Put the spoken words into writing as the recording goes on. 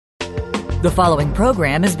The following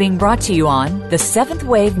program is being brought to you on the Seventh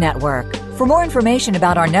Wave Network. For more information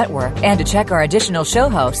about our network and to check our additional show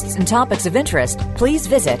hosts and topics of interest, please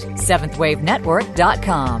visit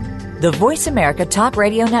seventhwavenetwork.com. The Voice America Talk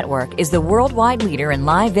Radio Network is the worldwide leader in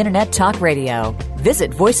live Internet talk radio. Visit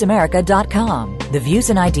voiceamerica.com. The views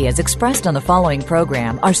and ideas expressed on the following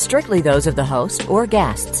program are strictly those of the host or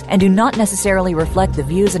guests and do not necessarily reflect the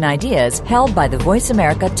views and ideas held by the Voice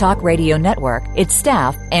America Talk Radio Network, its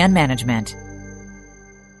staff, and management.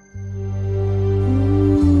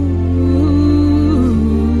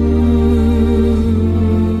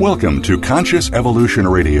 Welcome to Conscious Evolution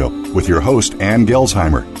Radio with your host, Ann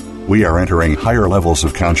Gelsheimer. We are entering higher levels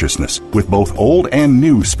of consciousness with both old and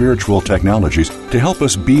new spiritual technologies to help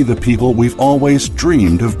us be the people we've always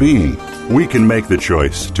dreamed of being. We can make the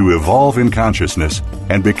choice to evolve in consciousness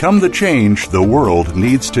and become the change the world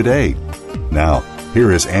needs today. Now,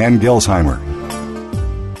 here is Ann Gelsheimer.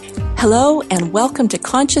 Hello and welcome to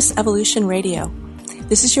Conscious Evolution Radio.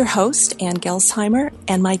 This is your host, Ann Gelsheimer,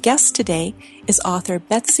 and my guest today is author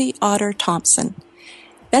Betsy Otter Thomson.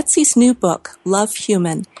 Betsy's new book, Love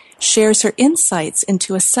Human, shares her insights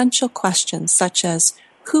into essential questions such as,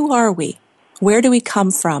 who are we? Where do we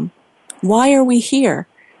come from? Why are we here?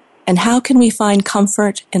 And how can we find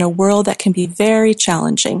comfort in a world that can be very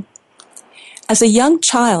challenging? As a young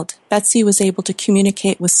child, Betsy was able to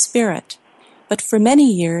communicate with spirit, but for many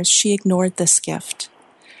years she ignored this gift.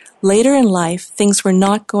 Later in life, things were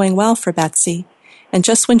not going well for Betsy, and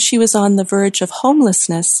just when she was on the verge of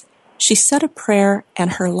homelessness, she said a prayer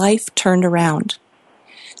and her life turned around.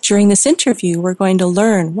 During this interview, we're going to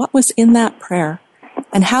learn what was in that prayer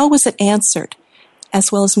and how was it answered,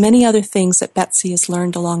 as well as many other things that Betsy has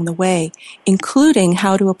learned along the way, including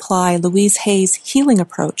how to apply Louise Hay's healing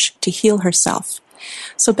approach to heal herself.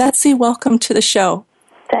 So Betsy, welcome to the show.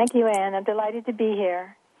 Thank you, Anne. I'm delighted to be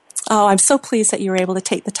here. Oh, I'm so pleased that you were able to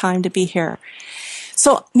take the time to be here.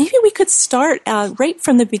 So maybe we could start right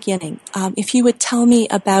from the beginning. If you would tell me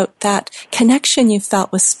about that connection you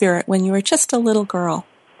felt with spirit when you were just a little girl.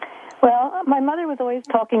 Well, my mother was always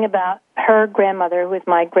talking about her grandmother, who was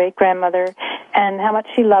my great-grandmother, and how much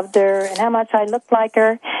she loved her and how much I looked like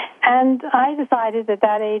her. And I decided at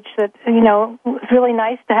that age that, it was really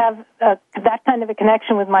nice to have that kind of a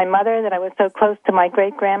connection with my mother, that I was so close to my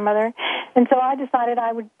great-grandmother. And so I decided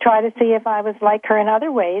I would try to see if I was like her in other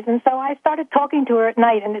ways. And so I started talking to her at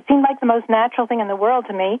night, and it seemed like the most natural thing in the world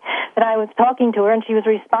to me that I was talking to her, and she was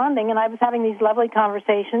responding, and I was having these lovely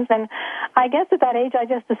conversations. And I guess at that age I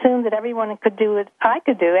just assumed that everyone could do it.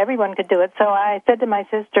 Everyone could do it. So I said to my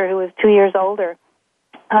sister, who was 2 years older,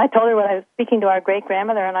 I told her when I was speaking to our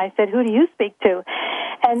great-grandmother, and I said, who do you speak to?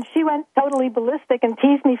 And she went totally ballistic and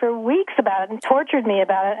teased me for weeks about it and tortured me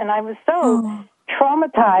about it, and I was so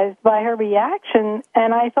traumatized by her reaction,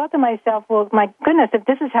 and I thought to myself, well, my goodness, if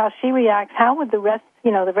this is how she reacts, how would the rest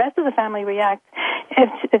of the family react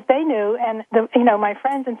if they knew, and my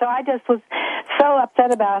friends? And so I just was so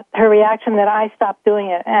upset about her reaction that I stopped doing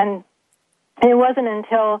it. And it wasn't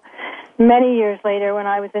until many years later, when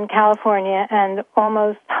I was in California and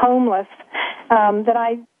almost homeless, that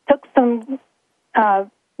I took a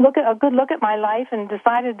good look at my life and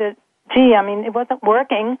decided that, it wasn't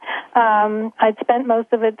working. I'd spent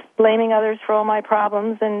most of it blaming others for all my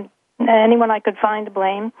problems and anyone I could find to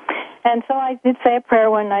blame. And so I did say a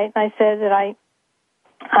prayer one night, and I said that I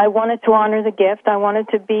wanted to honor the gift. I wanted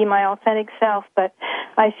to be my authentic self, but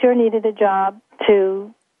I sure needed a job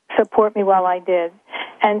to support me while I did.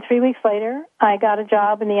 And 3 weeks later, I got a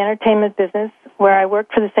job in the entertainment business where I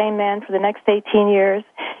worked for the same man for the next 18 years.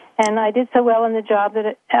 And I did so well in the job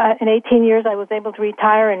that in 18 years I was able to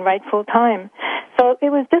retire and write full time. So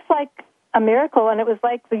it was just like a miracle, and it was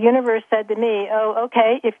like the universe said to me, oh,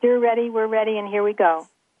 okay, if you're ready, we're ready, and here we go.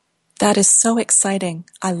 That is so exciting.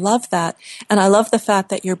 I love that. And I love the fact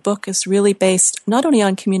that your book is really based not only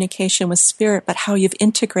on communication with spirit, but how you've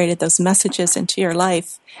integrated those messages into your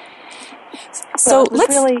life. So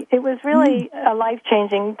it was really a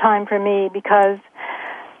life-changing time for me, because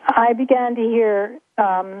I began to hear,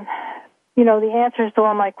 the answers to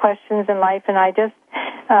all my questions in life, and I just,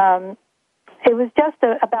 it was just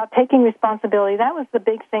about taking responsibility. That was the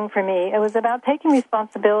big thing for me. It was about taking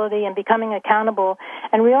responsibility and becoming accountable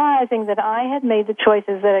and realizing that I had made the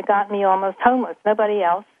choices that had gotten me almost homeless, nobody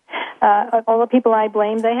else. All the people I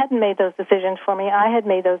blamed, they hadn't made those decisions for me. I had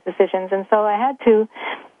made those decisions, and so I had to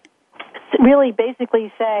really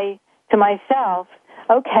basically say to myself,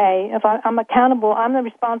 okay, if I'm accountable, I'm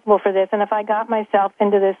responsible for this, and if I got myself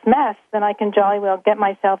into this mess, then I can jolly well get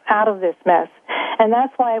myself out of this mess. And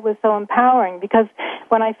that's why it was so empowering, because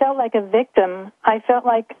when I felt like a victim, I felt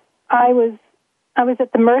like I was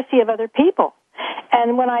at the mercy of other people.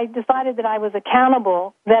 And when I decided that I was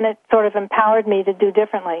accountable, then it sort of empowered me to do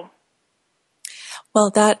differently. Well,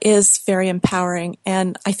 that is very empowering,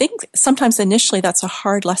 and I think sometimes initially that's a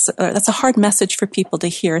hard lesson. That's a hard message for people to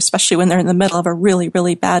hear, especially when they're in the middle of a really,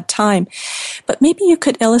 really bad time. But maybe you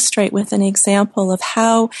could illustrate with an example of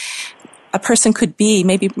how a person could be,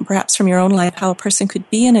 maybe perhaps from your own life, how a person could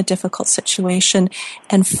be in a difficult situation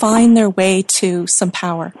and find their way to some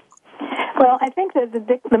power. Well, I think that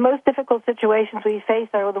the most difficult situations we face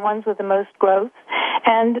are the ones with the most growth.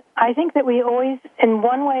 And I think that we always, in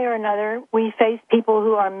one way or another, we face people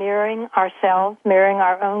who are mirroring ourselves, mirroring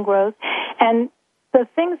our own growth. And the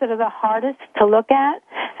things that are the hardest to look at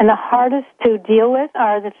and the hardest to deal with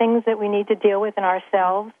are the things that we need to deal with in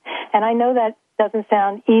ourselves. And I know that doesn't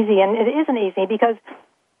sound easy, and it isn't easy because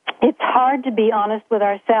it's hard to be honest with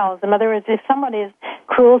ourselves. In other words, if somebody is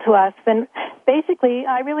cruel to us, then basically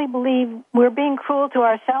I really believe we're being cruel to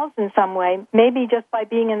ourselves in some way, maybe just by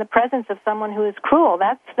being in the presence of someone who is cruel.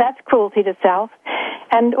 That's cruelty to self.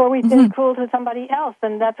 Or we've been cruel to somebody else,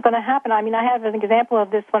 and that's going to happen. I mean, I have an example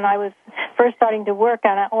of this when I was first starting to work,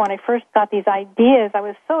 and when I first got these ideas, I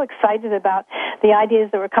was so excited about the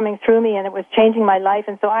ideas that were coming through me, and it was changing my life.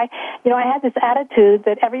 And so I had this attitude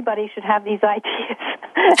that everybody should have these ideas.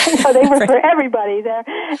 So they were for everybody.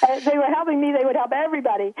 They were helping me. They would help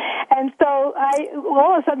everybody. And so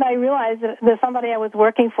all of a sudden I realized that somebody I was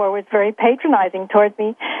working for was very patronizing towards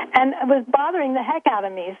me, and it was bothering the heck out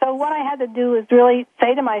of me. So what I had to do was really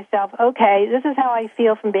say to myself, okay, this is how I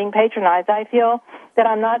feel from being patronized. I feel that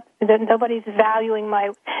that nobody's valuing my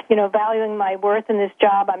worth in this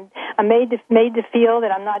job. I'm made to feel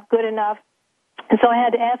that I'm not good enough. And so I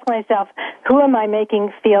had to ask myself, who am I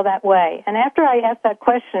making feel that way? And after I asked that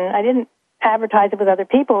question, I didn't advertise it with other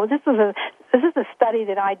people. This is a study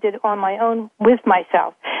that I did on my own with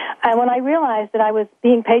myself. And when I realized that I was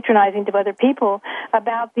being patronizing to other people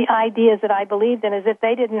about the ideas that I believed in, as if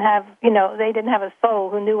they didn't have a soul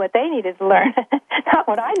who knew what they needed to learn, not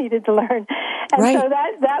what I needed to learn. And so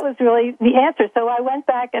that was really the answer. So I went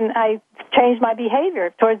back and I changed my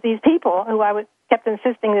behavior towards these people who kept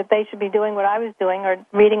insisting that they should be doing what I was doing or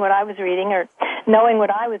reading what I was reading or knowing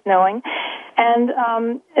what I was knowing, and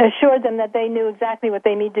assured them that they knew exactly what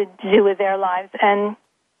they needed to do with their lives. And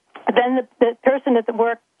then the person at the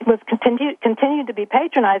work was continued to be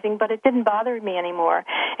patronizing, but it didn't bother me anymore.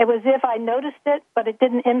 It was as if I noticed it, but it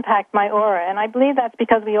didn't impact my aura. And I believe that's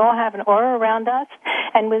because we all have an aura around us,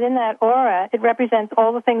 and within that aura, it represents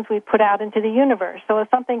all the things we put out into the universe. So if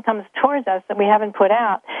something comes towards us that we haven't put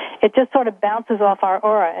out, it just sort of bounces off our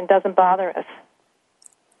aura and doesn't bother us.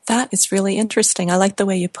 That is really interesting. I like the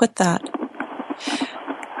way you put that.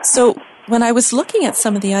 So when I was looking at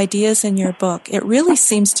some of the ideas in your book, it really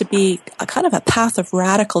seems to be a kind of a path of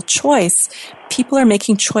radical choice. People are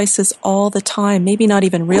making choices all the time, maybe not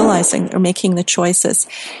even realizing they're making the choices.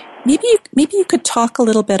 Maybe you could talk a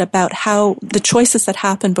little bit about how the choices that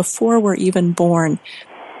happen before we're even born.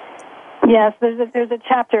 Yes, there's a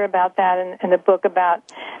chapter about that in the book about,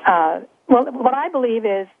 what I believe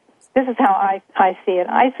is, this is how I see it.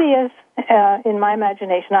 I see us, in my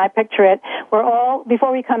imagination, I picture it,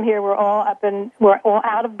 before we come here, we're all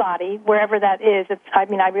out of body, wherever that is.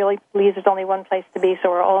 I really believe there's only one place to be, so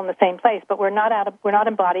we're all in the same place, but we're not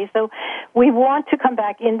in body. So we want to come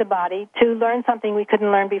back into body to learn something we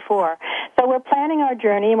couldn't learn before. So we're planning our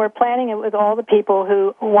journey, and we're planning it with all the people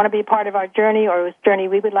who want to be part of our journey or whose journey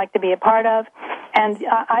we would like to be a part of. And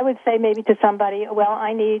I would say maybe to somebody, well,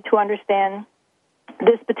 I need to understand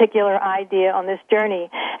this particular idea on this journey,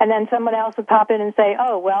 and then someone else would pop in and say,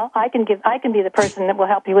 "Oh, well, I can be the person that will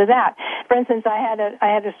help you with that." For instance, I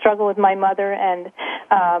had a struggle with my mother, and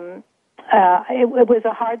it was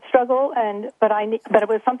a hard struggle, but it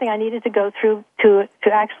was something I needed to go through to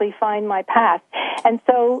actually find my path. And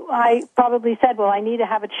so I probably said, "Well, I need to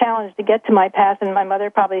have a challenge to get to my path," and my mother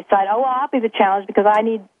probably said, "Oh, well, I'll be the challenge because I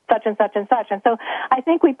need such and such and such." And so I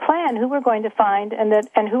think we plan who we're going to find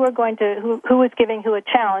and who is giving who a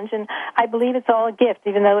challenge. And I believe it's all a gift,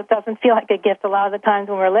 even though it doesn't feel like a gift a lot of the times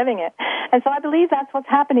when we're living it. And so I believe that's what's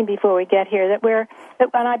happening before we get here,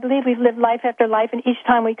 and I believe we've lived life after life, and each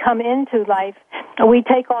time we come into life, we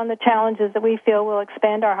take on the challenges that we feel will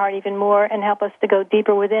expand our heart even more and help us to go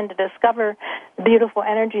deeper within to discover the beautiful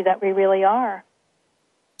energy that we really are.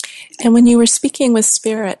 And when you were speaking with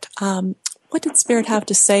Spirit, what did Spirit have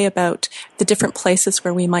to say about the different places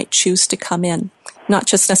where we might choose to come in? Not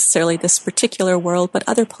just necessarily this particular world, but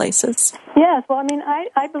other places. Yes, well,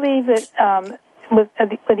 I believe that with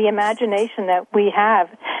the imagination that we have,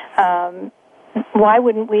 why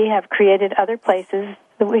wouldn't we have created other places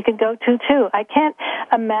that we could go to too. I can't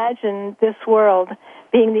imagine this world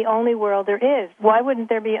being the only world there is. Why wouldn't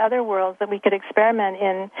there be other worlds that we could experiment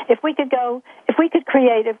in? If we could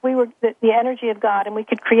create, if we were the energy of God and we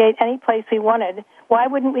could create any place we wanted, why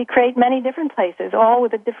wouldn't we create many different places, all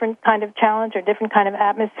with a different kind of challenge or different kind of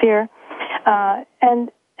atmosphere?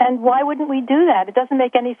 And why wouldn't we do that? It doesn't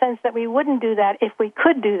make any sense that we wouldn't do that if we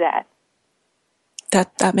could do that.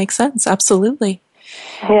 That makes sense. Absolutely.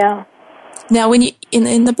 Yeah. Now, when you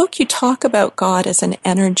in the book you talk about God as an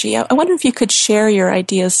energy, I wonder if you could share your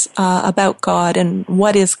ideas about God and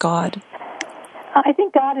what is God. I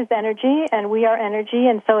think God is energy, and we are energy,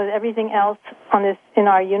 and so is everything else in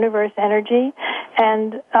our universe energy,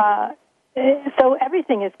 and so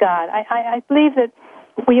everything is God. I believe that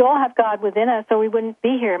we all have God within us, or we wouldn't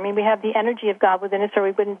be here. I mean, we have the energy of God within us, or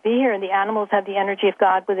we wouldn't be here. And the animals have the energy of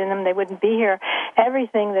God within them; they wouldn't be here.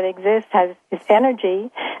 Everything that exists is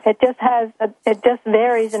energy. It just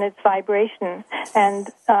varies in its vibration, and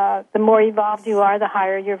the more evolved you are, the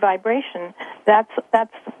higher your vibration. That's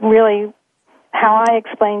really how I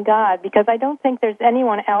explain God, because I don't think there's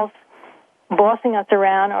anyone else bossing us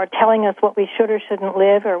around or telling us what we should or shouldn't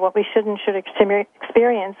live, or what we should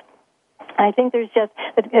experience. I think there's just,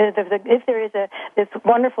 if there is this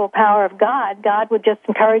wonderful power of God, God would just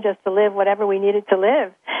encourage us to live whatever we needed to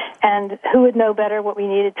live. And who would know better what we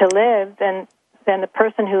needed to live than the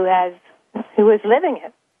person who is living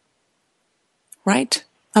it? Right.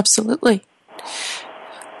 Absolutely.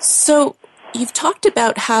 So you've talked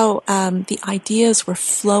about how the ideas were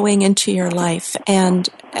flowing into your life and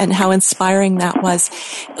how inspiring that was.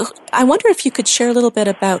 I wonder if you could share a little bit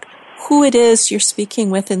about who it is you're speaking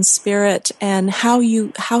with in spirit and how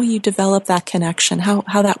you develop that connection,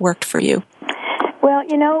 how that worked for you. Well,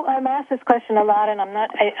 I'm asked this question a lot, and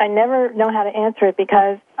I never know how to answer it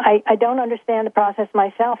because I don't understand the process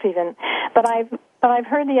myself even. But I've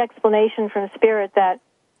heard the explanation from spirit that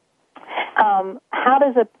how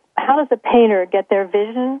does a painter get their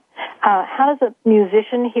vision? How does a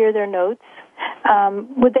musician hear their notes?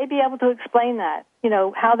 Would they be able to explain that?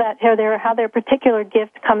 How their particular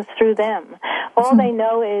gift comes through them. All they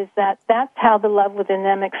know is that that's how the love within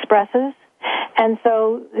them expresses. And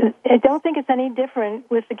so I don't think it's any different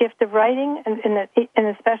with the gift of writing, and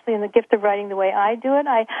especially in the gift of writing the way I do it.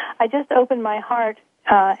 I just open my heart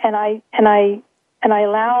and I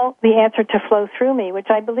allow the answer to flow through me, which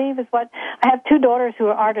I believe is what I have. Two daughters who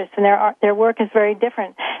are artists, and their work is very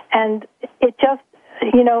different, and it just.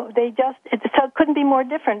 So it couldn't be more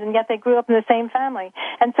different, and yet they grew up in the same family.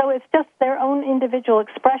 And so it's just their own individual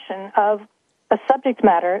expression of a subject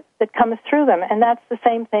matter that comes through them, and that's the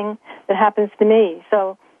same thing that happens to me.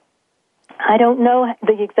 So I don't know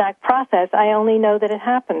the exact process. I only know that it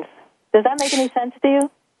happens. Does that make any sense to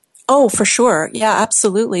you? Oh, for sure. Yeah,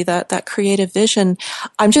 absolutely. That creative vision.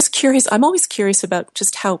 I'm just curious. I'm always curious about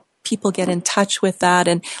just how people get in touch with that,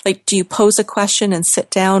 and do you pose a question and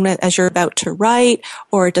sit down as you're about to write,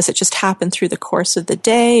 or does it just happen through the course of the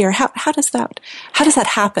day, or how does that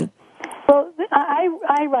happen? Well,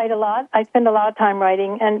 I write a lot. I spend a lot of time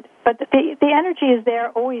writing, but the energy is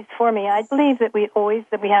there always for me. I believe that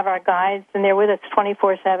we have our guides, and they're with us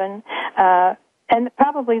 24/7. And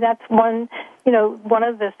probably that's one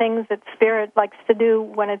of the things that spirit likes to do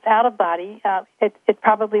when it's out of body. It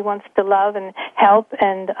probably wants to love and help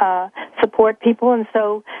and support people, and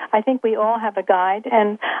so I think we all have a guide.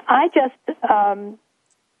 And I just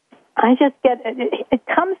get it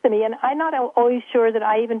comes to me, and I'm not always sure that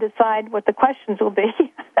I even decide what the questions will be.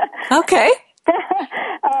 Okay.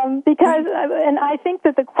 Because, and I think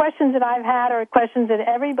that the questions that I've had are questions that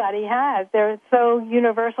everybody has. They're so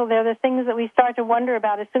universal. They're the things that we start to wonder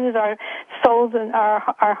about as soon as our souls and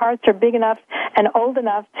our hearts are big enough and old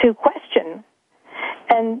enough to question.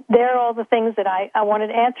 And they're all the things that I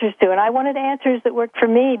wanted answers to. And I wanted answers that worked for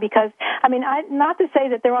me because, not to say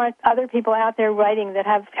that there aren't other people out there writing that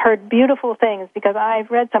have heard beautiful things, because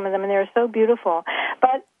I've read some of them and they're so beautiful.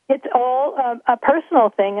 But it's all a personal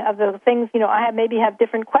thing of the things, I maybe have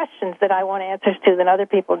different questions that I want answers to than other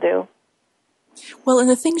people do. Well, and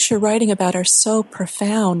the things you're writing about are so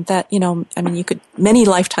profound that, many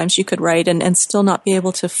lifetimes you could write and still not be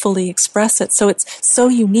able to fully express it. So it's so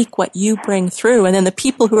unique what you bring through. And then the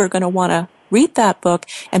people who are going to want to read that book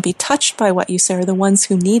and be touched by what you say are the ones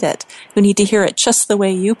who need it, who need to hear it just the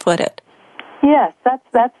way you put it. Yes,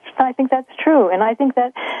 I think that's true. And I think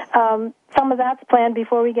that some of that's planned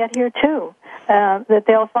before we get here, too. That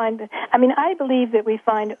they'll find, I believe that we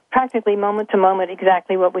find practically moment to moment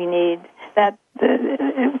exactly what we need. That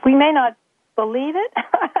we may not believe it,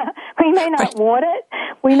 we may not want it,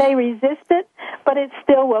 we may resist it, but it's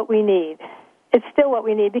still what we need. it's still what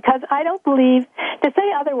we need, because I don't believe, to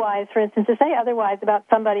say otherwise, for instance, to say otherwise about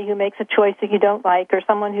somebody who makes a choice that you don't like, or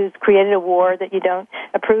someone who's created a war that you don't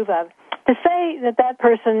approve of, to say that that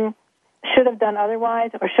person should have done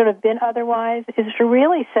otherwise or should have been otherwise is to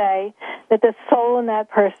really say that the soul in that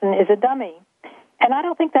person is a dummy. And I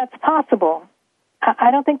don't think that's possible.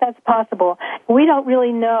 I don't think that's possible. We don't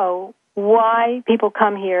really know why people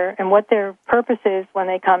come here and what their purpose is when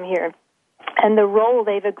they come here, and the role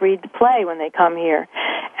they've agreed to play when they come here.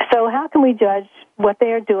 So how can we judge what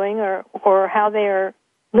they are doing or how they are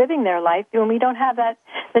living their life when we don't have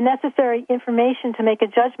the necessary information to make a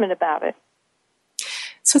judgment about it?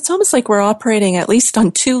 So it's almost like we're operating at least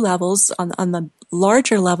on two levels. On the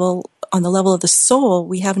larger level, on the level of the soul,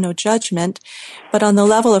 we have no judgment. But on the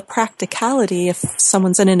level of practicality, if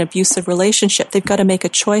someone's in an abusive relationship, they've got to make a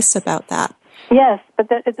choice about that. Yes, but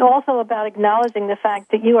it's also about acknowledging the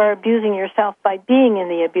fact that you are abusing yourself by being in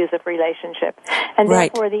the abusive relationship. And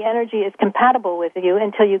therefore the energy is compatible with you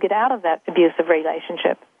until you get out of that abusive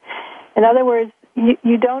relationship. In other words,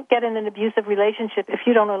 you don't get in an abusive relationship if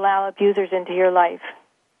you don't allow abusers into your life.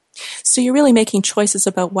 So you're really making choices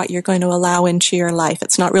about what you're going to allow into your life.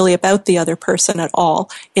 It's not really about the other person at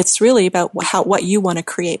all. It's really about what you want to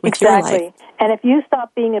create with your life. Exactly. And if you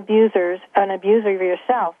stop being an abuser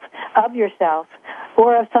of yourself,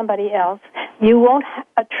 or of somebody else, you won't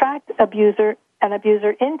attract an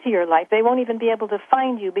abuser into your life. They won't even be able to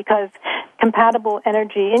find you, because incompatible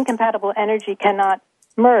energy cannot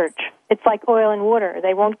merge. It's like oil and water.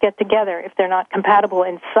 They won't get together if they're not compatible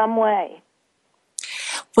in some way.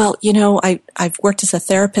 Well, I've worked as a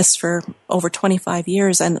therapist for over 25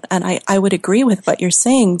 years, and I would agree with what you're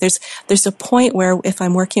saying. There's a point where, if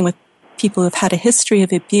I'm working with people who've had a history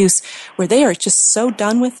of abuse, where they are just so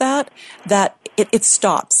done with that it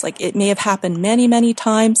stops. Like, it may have happened many, many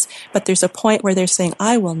times, but there's a point where they're saying,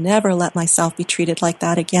 I will never let myself be treated like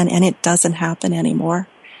that again, and it doesn't happen anymore.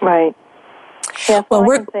 Right. Yes, well,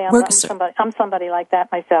 I can say I'm somebody like that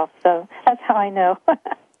myself, so that's how I know.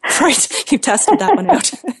 Right, you've tested that one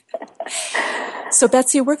out. So,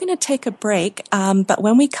 Betsy, we're going to take a break, but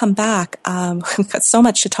when we come back, we've got so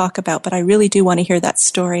much to talk about, but I really do want to hear that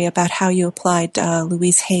story about how you applied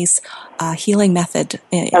Louise Hay's healing method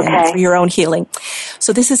for your own healing.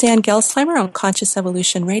 So this is Ann Gelsheimer on Conscious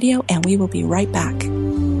Evolution Radio, and we will be right back.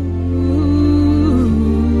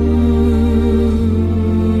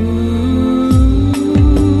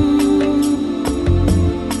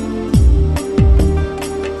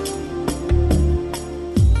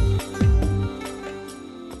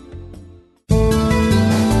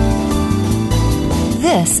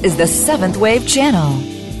 This is the Seventh Wave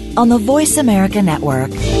Channel on the Voice America Network.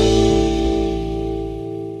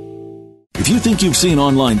 If you think you've seen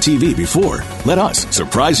online TV before, let us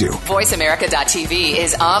surprise you. VoiceAmerica.tv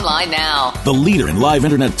is online now. The leader in live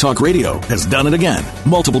Internet talk radio has done it again.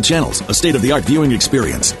 Multiple channels, a state-of-the-art viewing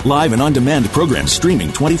experience, live and on-demand programs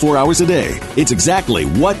streaming 24 hours a day. It's exactly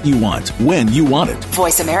what you want, when you want it.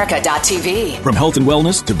 VoiceAmerica.tv. From health and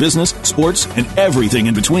wellness to business, sports, and everything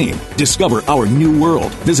in between. Discover our new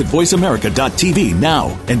world. Visit VoiceAmerica.tv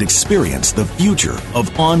now and experience the future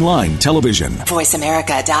of online television.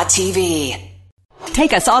 VoiceAmerica.tv.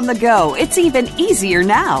 Take us on the go. It's even easier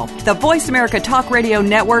now. The Voice America Talk Radio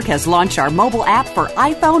Network has launched our mobile app for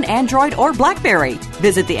iPhone, Android, or BlackBerry.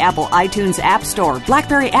 Visit the Apple iTunes App Store,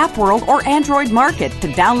 BlackBerry App World, or Android Market to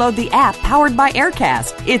download the app powered by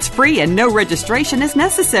Aircast. It's free and no registration is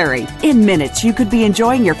necessary. In minutes, you could be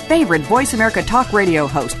enjoying your favorite Voice America Talk Radio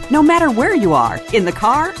host, no matter where you are, in the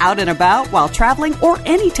car, out and about, while traveling, or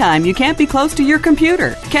anytime you can't be close to your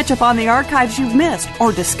computer. Catch up on the archives you've missed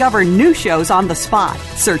or discover new shows on the spot.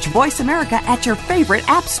 Search Voice America at your favorite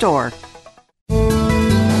app store.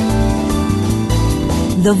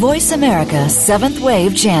 The Voice America Seventh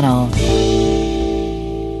Wave Channel.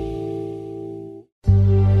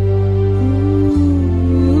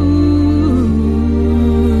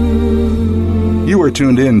 You are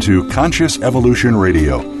tuned in to Conscious Evolution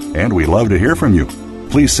Radio, and we love to hear from you.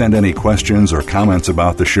 Please send any questions or comments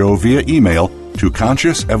about the show via email to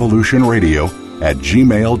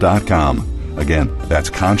consciousevolutionradio@gmail.com. Again, that's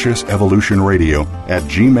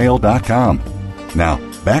consciousevolutionradio@gmail.com. Now,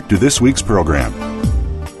 back to this week's program.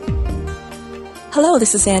 Hello,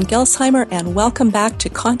 this is Ann Gelsheimer, and welcome back to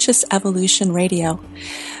Conscious Evolution Radio.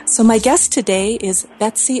 So my guest today is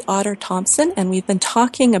Betsy Otter Thomson, and we've been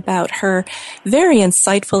talking about her very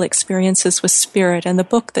insightful experiences with spirit and the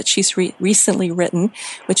book that she's recently written,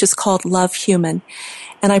 which is called Love Human.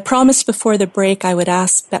 And I promised before the break I would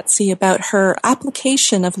ask Betsy about her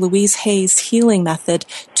application of Louise Hay's healing method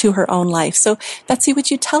to her own life. So, Betsy,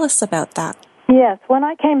 would you tell us about that? Yes, when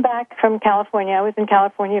I came back from California, I was in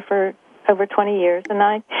California for over 20 years, and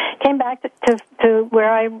I came back to where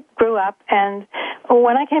I grew up, and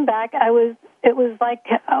when I came back, it was like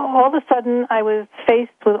all of a sudden I was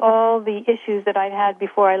faced with all the issues that I'd had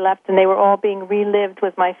before I left, and they were all being relived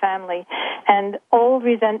with my family, and old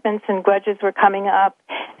resentments and grudges were coming up,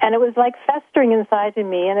 and it was like festering inside of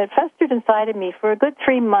me, and it festered inside of me for a good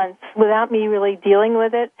 3 months without me really dealing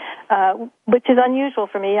with it, which is unusual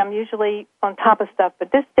for me. I'm usually on top of stuff,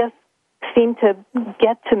 but this just seemed to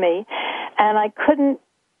get to me, and I couldn't.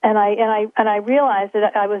 And I realized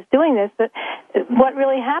that I was doing this, but what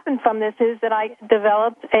really happened from this is that I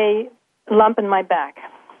developed a lump in my back.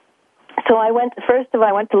 So I went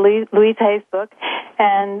to Louise Hay's book,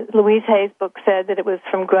 and Louise Hay's book said that it was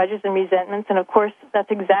from grudges and resentments, and of course that's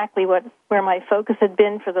exactly where my focus had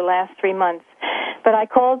been for the last 3 months. But I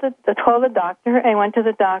called the doctor. I went to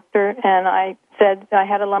the doctor, and I said I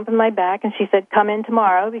had a lump in my back, and she said, come in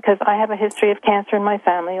tomorrow because I have a history of cancer in my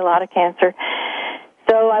family, a lot of cancer.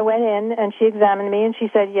 So I went in, and she examined me, and she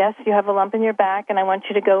said, yes, you have a lump in your back, and I want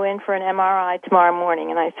you to go in for an MRI tomorrow morning.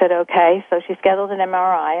 And I said, okay. So she scheduled an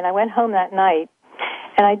MRI, and I went home that night,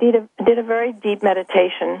 and I did a very deep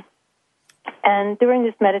meditation. And during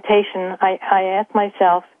this meditation, I asked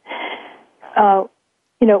myself,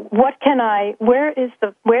 where is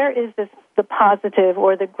the positive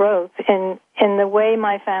or the growth in the way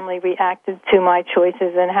my family reacted to my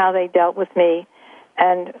choices and how they dealt with me?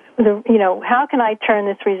 And, how can I turn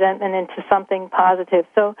this resentment into something positive?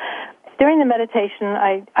 So during the meditation,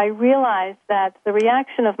 I realized that the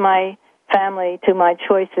reaction of my family to my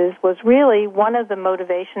choices was really one of the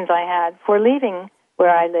motivations I had for leaving where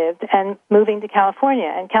I lived and moving to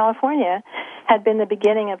California. And California had been the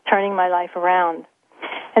beginning of turning my life around.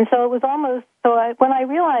 And so it was when I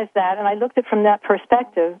realized that and I looked at it from that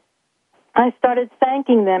perspective, I started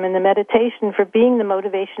thanking them in the meditation for being the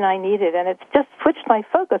motivation I needed, and it's just switched my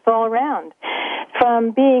focus all around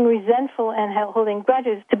from being resentful and holding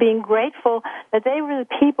grudges to being grateful that they were the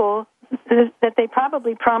people that they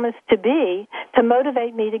probably promised to be to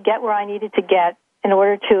motivate me to get where I needed to get in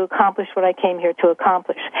order to accomplish what I came here to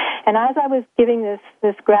accomplish. And as I was giving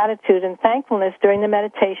this gratitude and thankfulness during the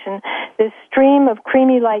meditation, this stream of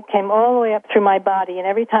creamy light came all the way up through my body, and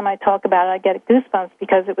every time I talk about it, I get goosebumps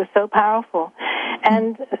because it was so powerful.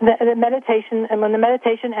 And the meditation, and when the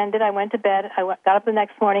meditation ended, I went to bed. I got up the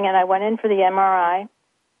next morning, and I went in for the MRI,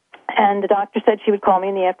 and the doctor said she would call me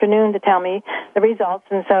in the afternoon to tell me the results,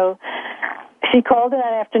 and so she called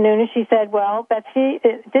that afternoon, and she said, well, Betsy,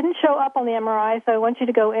 it didn't show up on the MRI, so I want you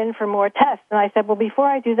to go in for more tests. And I said, well, before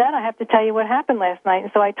I do that, I have to tell you what happened last night.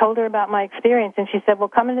 And so I told her about my experience, and she said, well,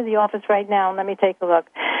 come into the office right now and let me take a look.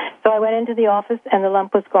 So I went into the office, and the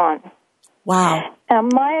lump was gone. Wow. Now,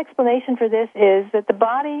 my explanation for this is that the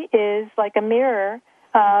body is like a mirror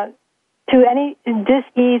to any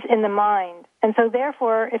dis-ease in the mind. And so,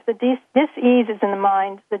 therefore, if the dis-ease is in the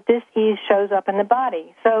mind, the dis-ease shows up in the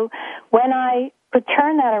body. So when I could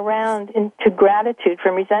turn that around into gratitude,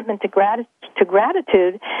 from resentment to gratitude,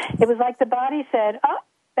 it was like the body said, oh,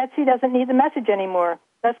 Betsy doesn't need the message anymore.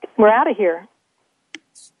 We're out of here.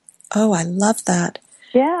 Oh, I love that.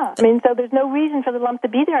 Yeah. I mean, so there's no reason for the lump to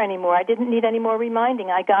be there anymore. I didn't need any more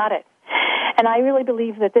reminding. I got it. And I really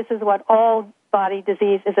believe that this is what all body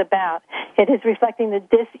disease is about. It is reflecting the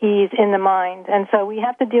dis-ease in the mind. And so we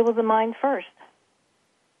have to deal with the mind first.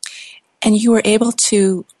 And you were able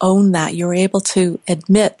to own that. You were able to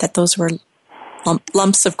admit that those were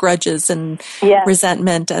lumps of grudges and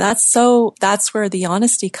resentment. And that's where the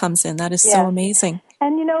honesty comes in. That is so amazing.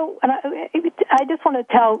 And, I just want to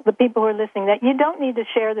tell the people who are listening that you don't need to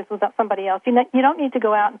share this with somebody else. You don't need to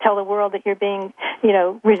go out and tell the world that you're being,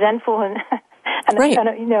 resentful and right.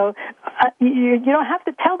 You don't have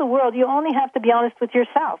to tell the world. You only have to be honest with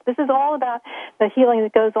yourself. This is all about the healing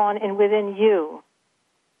that goes on within you.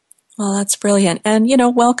 Well, that's brilliant. And,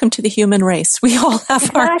 welcome to the human race. We all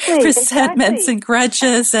have our resentments and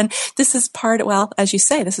grudges. And this is as you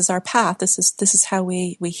say, this is our path. This is how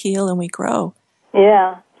we heal and we grow.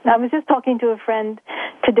 Yeah. I was just talking to a friend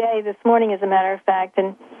this morning, as a matter of fact,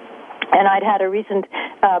 and I'd had a recent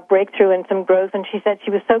breakthrough and some growth, and she said she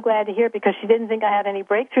was so glad to hear it because she didn't think I had any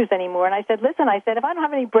breakthroughs anymore. And I said, listen, if I don't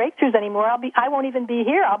have any breakthroughs anymore, I won't even be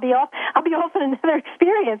here. I'll be off in another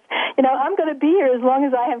experience. I'm going to be here as long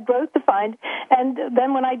as I have growth to find, and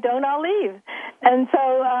then when I don't, I'll leave. And so,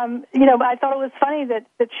 I thought it was funny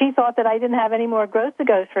that she thought that I didn't have any more growth to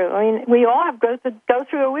go through. I mean, we all have growth to go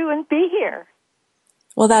through, or we wouldn't be here.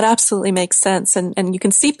 Well, that absolutely makes sense. And you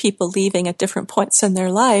can see people leaving at different points in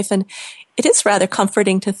their life. And it is rather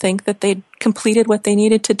comforting to think that they completed what they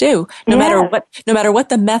needed to do. No matter what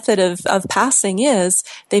the method of passing is,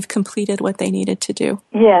 they've completed what they needed to do.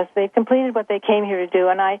 Yes, they've completed what they came here to do.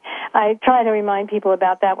 And I try to remind people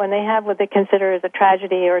about that when they have what they consider as a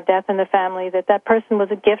tragedy or a death in the family, that person was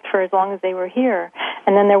a gift for as long as they were here.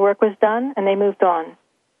 And then their work was done and they moved on.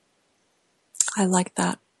 I like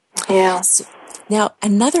that. Yeah. Now,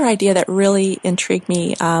 another idea that really intrigued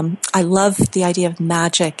me, I love the idea of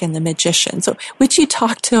magic and the magician. So would you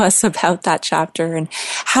talk to us about that chapter and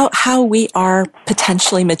how we are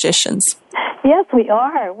potentially magicians? Yes, we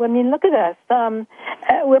are. I mean, look at us.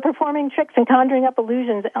 We're performing tricks and conjuring up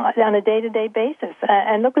illusions on a day-to-day basis.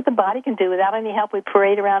 And look what the body can do without any help. We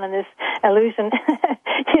parade around in this illusion,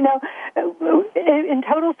 in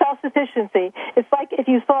total self-sufficiency. It's like if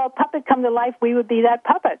you saw a puppet come to life, we would be that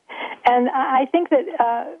puppet. And I think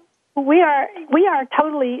that we are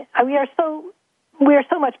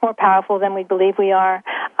so much more powerful than we believe we are.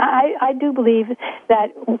 I do believe that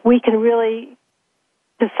we can really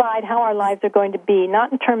decide how our lives are going to be,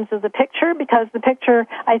 not in terms of the picture, because the picture,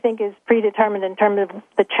 I think, is predetermined in terms of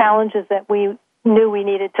the challenges that we knew we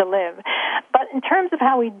needed to live. But in terms of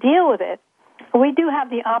how we deal with it, we do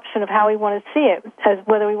have the option of how we want to see it, as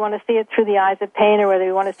whether we want to see it through the eyes of pain or whether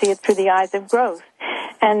we want to see it through the eyes of growth.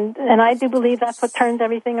 And I do believe that's what turns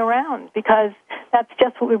everything around, because that's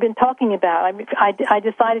just what we've been talking about. I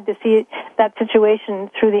decided to see that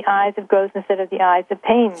situation through the eyes of growth instead of the eyes of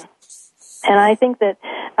pain. And I think that,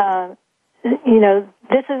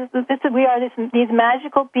 we are these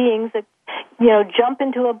magical beings that, jump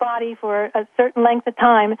into a body for a certain length of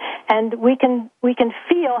time, and we can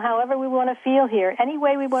feel however we want to feel here. Any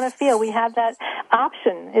way we want to feel, we have that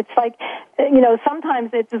option. It's like,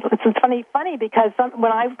 sometimes it's funny because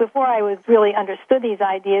before I was really understood these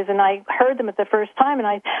ideas and I heard them at the first time,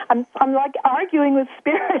 and I'm like arguing with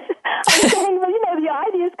spirit. I'm saying, the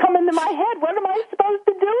ideas come into my head. What am I supposed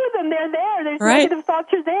to do with them? They're there. There's right. Negative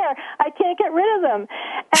thoughts are there. I can't get rid of them.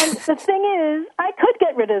 And the thing is, I could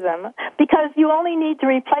get rid of them because you only need to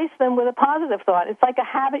replace them with a positive thought. It's like a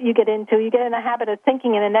habit you get into. You get in a habit of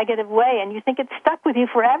thinking in a negative way, and you think it's stuck with you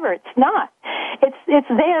forever. It's not. It's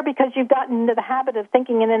there because you've gotten into the habit of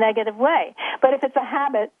thinking in a negative way. But if it's a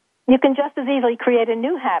habit, you can just as easily create a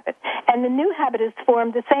new habit. And the new habit is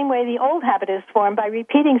formed the same way the old habit is formed, by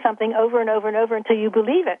repeating something over and over and over until you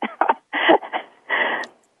believe it.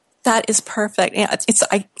 That is perfect.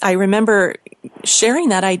 I remember sharing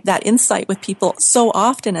that insight with people so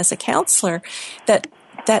often as a counselor, that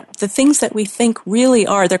the things that we think really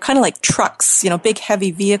are, they're kind of like trucks, big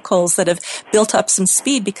heavy vehicles that have built up some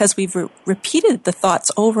speed because we've repeated the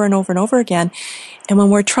thoughts over and over and over again. And when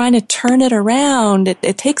we're trying to turn it around,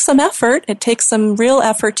 it takes some effort. It takes some real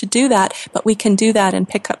effort to do that, but we can do that and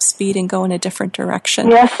pick up speed and go in a different direction.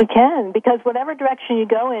 Yes, we can, because whatever direction you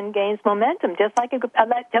go in gains momentum, just like a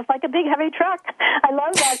big heavy truck. I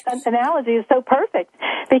love that analogy. It's so perfect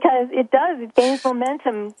because it does. It gains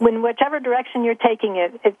momentum when whichever direction you're taking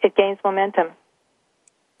it gains momentum.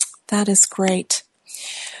 That is great.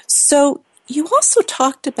 So you also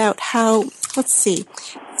talked about how,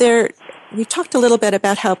 we talked a little bit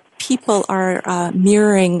about how people are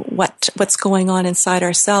mirroring what's going on inside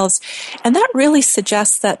ourselves, and that really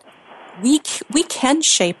suggests that we can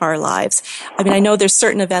shape our lives. I mean, I know there's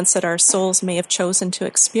certain events that our souls may have chosen to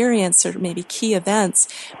experience, or maybe key events,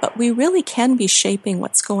 but we really can be shaping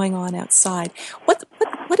what's going on outside.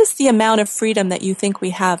 What is the amount of freedom that you think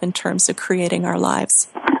we have in terms of creating our lives?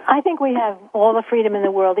 I think we have all the freedom in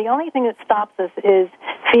the world. The only thing that stops us is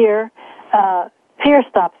fear. Fear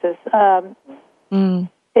stops us.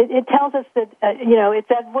 It tells us that, it's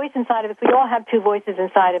that voice inside of us. We all have two voices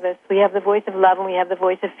inside of us. We have the voice of love and we have the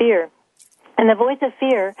voice of fear. And the voice of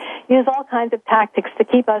fear uses all kinds of tactics to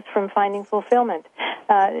keep us from finding fulfillment.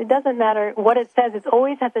 It doesn't matter what it says. It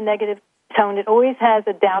always has a negative tone. It always has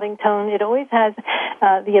a doubting tone. It always has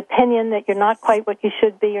the opinion that you're not quite what you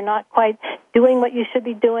should be. You're not quite doing what you should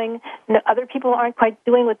be doing. Other people aren't quite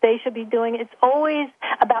doing what they should be doing. It's always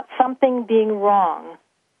about something being wrong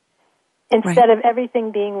instead of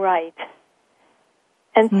everything being right.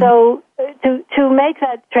 And so to make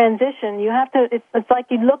that transition, you have to, it's like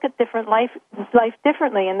you look at different life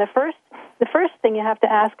differently. And the first thing you have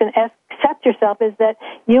to ask and accept yourself is that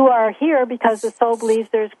you are here because the soul believes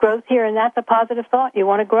there's growth here, and that's a positive thought. You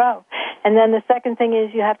want to grow. And then the second thing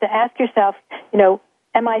is you have to ask yourself,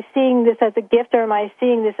 am I seeing this as a gift or am I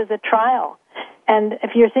seeing this as a trial? And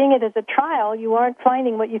if you're seeing it as a trial, you aren't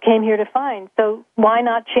finding what you came here to find. So why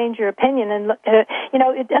not change your opinion? And,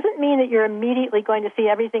 it doesn't mean that you're immediately going to see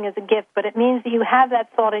everything as a gift, but it means that you have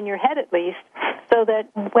that thought in your head at least, so that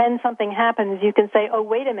when something happens, you can say, oh,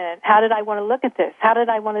 wait a minute, how did I want to look at this? How did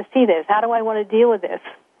I want to see this? How do I want to deal with this?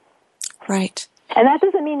 Right. And that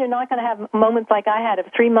doesn't mean you're not going to have moments like I had of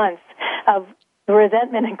 3 months of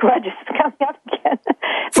resentment and grudges coming up again.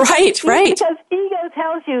 Right. Because ego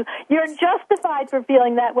tells you you're justified for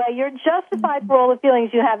feeling that way. You're justified for all the feelings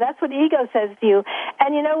you have. That's what ego says to you.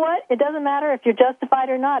 And you know what? It doesn't matter if you're justified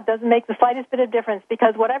or not. It doesn't make the slightest bit of difference,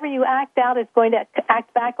 because whatever you act out is going to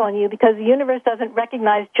act back on you, because the universe doesn't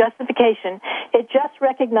recognize justification. It just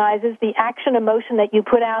recognizes the action emotion that you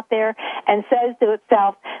put out there and says to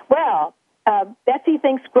itself, well, Betsy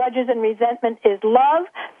thinks grudges and resentment is love,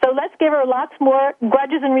 so let's give her lots more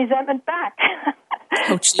grudges and resentment back.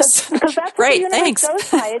 Oh, jeez. Because that's Great, what the universe thanks.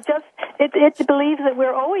 goes by. It believes that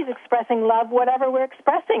we're always expressing love, whatever we're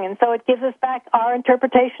expressing, and so it gives us back our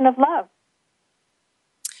interpretation of love.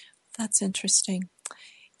 That's interesting.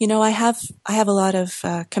 I have a lot of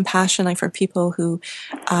compassion for people who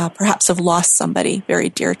perhaps have lost somebody very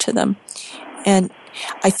dear to them, and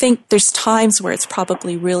I think there's times where it's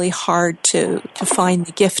probably really hard to find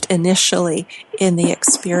the gift initially in the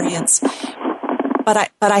experience. But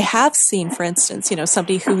I have seen, for instance,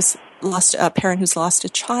 somebody who's lost a parent who's lost a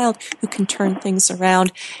child who can turn things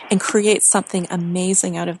around and create something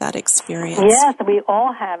amazing out of that experience. Yes, we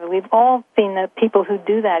all have it. We've all seen the people who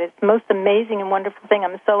do that. It's the most amazing and wonderful thing.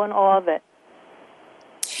 I'm so in awe of it.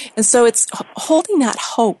 And so it's holding that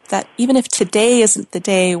hope that even if today isn't the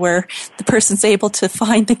day where the person's able to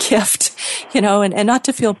find the gift, and not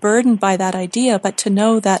to feel burdened by that idea, but to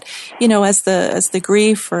know that, as the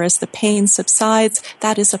grief or as the pain subsides,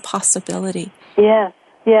 that is a possibility. Yes,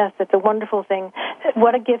 it's a wonderful thing.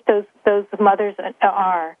 What a gift those mothers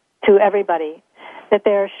are to everybody, that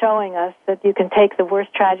they're showing us that you can take the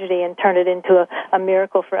worst tragedy and turn it into a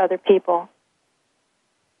miracle for other people.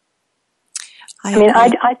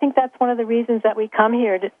 I think that's one of the reasons that we come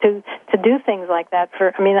here to do things like that.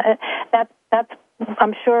 That's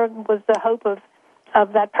I'm sure was the hope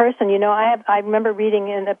of that person. I remember reading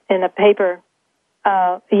in a paper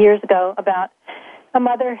years ago about a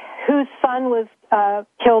mother whose son was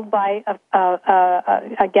killed by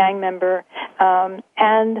a gang member,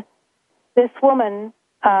 and this woman,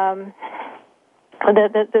 the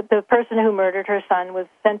person who murdered her son, was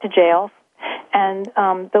sent to jail. And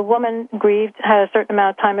the woman had a certain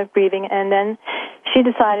amount of time of grieving, and then she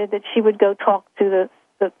decided that she would go talk to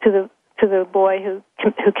the boy who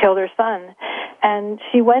killed her son. And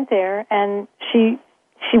she went there, and she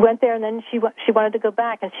went there, and then she wanted to go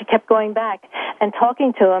back, and she kept going back and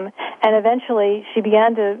talking to him. And eventually, she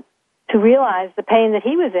began to realize the pain that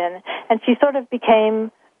he was in, and she sort of became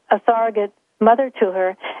a surrogate mother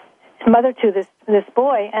to this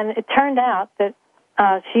boy. And it turned out that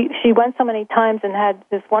she went so many times and had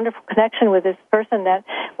this wonderful connection with this person that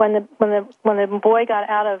when the boy got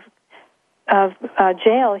out of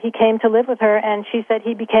jail, he came to live with her, and she said,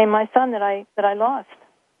 he became my son that I lost.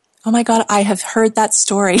 Oh my God, I have heard that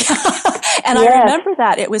story. And yes. I remember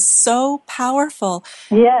that. It was so powerful.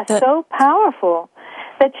 Yes, so powerful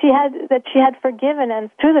that she had forgiven, and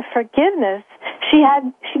through the forgiveness she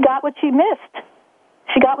got what she missed.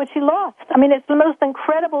 She got what she lost. It's the most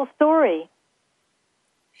incredible story.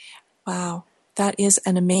 Wow, that is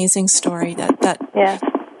an amazing story. Yes.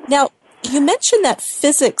 Now, you mentioned that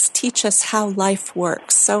physics teach us how life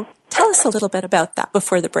works. So tell us a little bit about that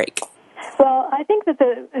before the break. Well, I think that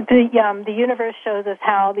the universe shows us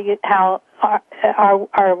how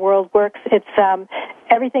our world works. It's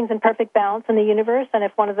everything's in perfect balance in the universe, and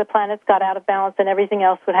if one of the planets got out of balance, then everything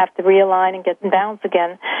else would have to realign and get in balance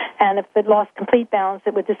again. And if it lost complete balance,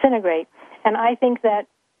 it would disintegrate. And I think that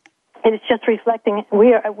it's just reflecting.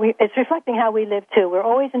 It's reflecting how we live too. We're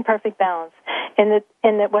always in perfect balance. In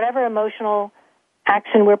that whatever emotional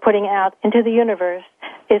action we're putting out into the universe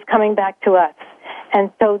is coming back to us. And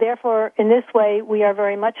so, therefore, in this way, we are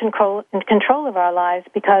very much in control of our lives,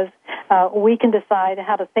 because we can decide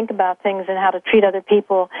how to think about things and how to treat other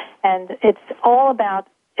people. And it's all about.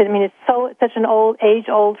 It's such an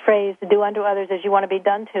age-old phrase, to do unto others as you want to be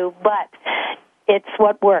done to, but it's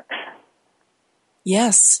what works.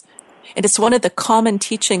 Yes. And it's one of the common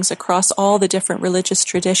teachings across all the different religious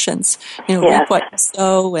traditions. Yes. Reap what you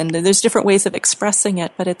sow, and there's different ways of expressing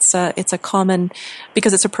it, but it's a common,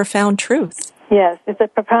 because it's a profound truth. Yes, it's a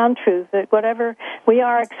profound truth that whatever we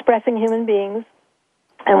are expressing, human beings,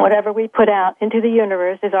 and whatever we put out into the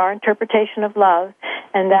universe is our interpretation of love,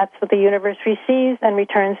 And that's what the universe receives and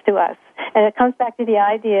returns to us. And it comes back to the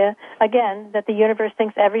idea, again, that the universe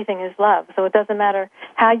thinks everything is love. So it doesn't matter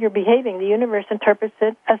how you're behaving. The universe interprets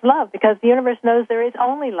it as love because the universe knows there is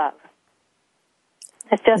only love.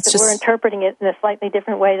 It's just that we're interpreting it in a slightly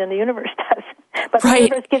different way than the universe does. But the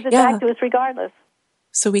universe gives it back to us regardless.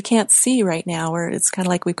 So we can't see right now, or it's kind of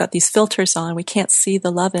like we've got these filters on. We can't see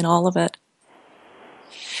the love in all of it.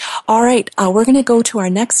 All right, we're going to go to our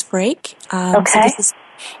next break. Okay. So this is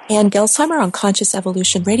Ann Gelsheimer on Conscious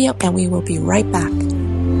Evolution Radio, and we will be right back.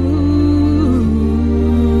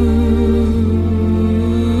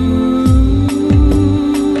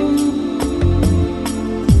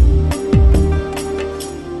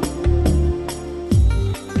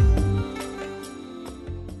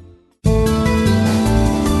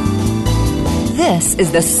 This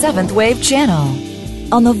is the Seventh Wave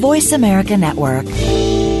Channel on the Voice America Network.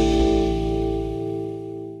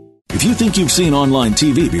 If you think you've seen online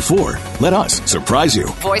TV before, let us surprise you.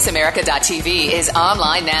 VoiceAmerica.tv is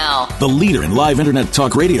online now. The leader in live Internet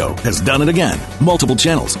talk radio has done it again. Multiple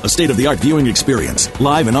channels, a state-of-the-art viewing experience,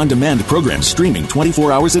 live and on-demand programs streaming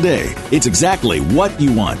 24 hours a day. It's exactly what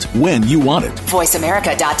you want, when you want it.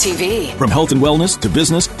 VoiceAmerica.tv. From health and wellness to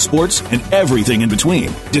business, sports, and everything in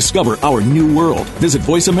between. Discover our new world. Visit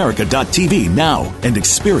VoiceAmerica.tv now and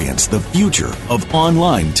experience the future of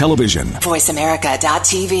online television.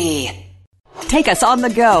 VoiceAmerica.tv. Take us on the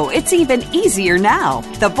go. It's even easier now.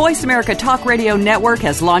 The Voice America Talk Radio Network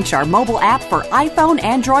has launched our mobile app for iPhone,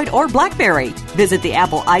 Android, or BlackBerry. Visit the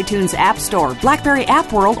Apple iTunes App Store, BlackBerry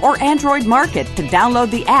App World, or Android Market to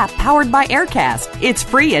download the app powered by Aircast. It's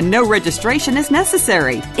free and no registration is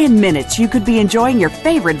necessary. In minutes, you could be enjoying your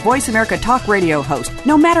favorite Voice America Talk Radio host,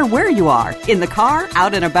 no matter where you are. In the car,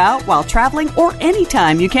 out and about, while traveling, or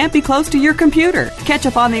anytime you can't be close to your computer. Catch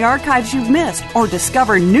up on the archives you've missed, or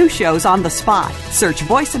discover new shows on the spot. Search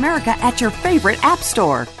Voice America at your favorite app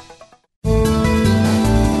store.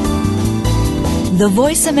 The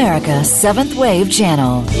Voice America Seventh Wave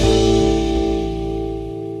Channel.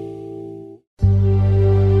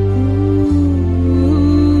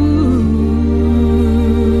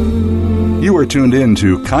 You are tuned in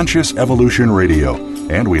to Conscious Evolution Radio,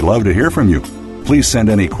 and we love to hear from you. Please send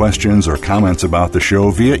any questions or comments about the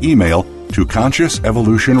show via email to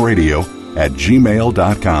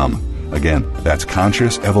consciousevolutionradio@gmail.com. Again, that's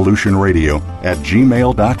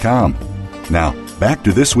consciousevolutionradio@gmail.com. Now, back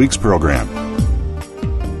to this week's program.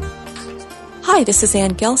 Hi, this is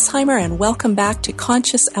Ann Gelsheimer, and welcome back to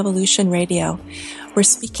Conscious Evolution Radio. We're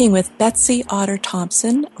speaking with Betsy Otter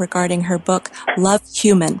Thomson regarding her book, Love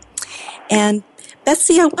Human. And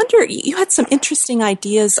Betsy, I wonder, you had some interesting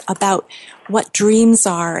ideas about what dreams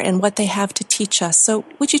are and what they have to teach us. So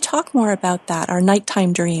would you talk more about that, our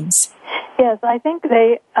nighttime dreams? Yes, I think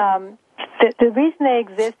the reason they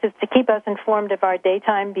exist is to keep us informed of our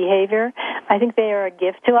daytime behavior. I think they are a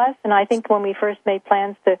gift to us, and I think when we first made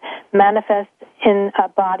plans to manifest in a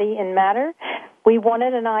body in matter, we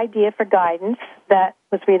wanted an idea for guidance that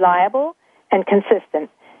was reliable and consistent.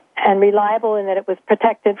 And reliable in that it was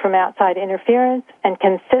protected from outside interference, and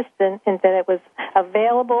consistent in that it was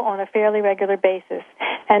available on a fairly regular basis.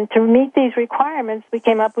 And to meet these requirements, we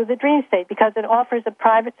came up with the dream state because it offers a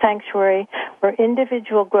private sanctuary where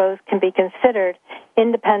individual growth can be considered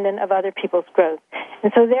independent of other people's growth.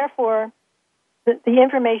 And so therefore, the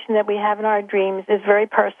information that we have in our dreams is very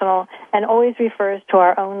personal and always refers to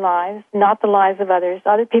our own lives, not the lives of others.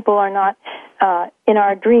 Other people are not in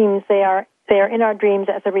our dreams. They are in our dreams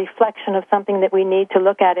as a reflection of something that we need to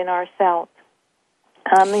look at in ourselves.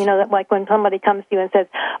 That like when somebody comes to you and says,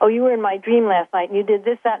 "Oh, you were in my dream last night, and you did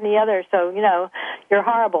this, that, and the other, so, you're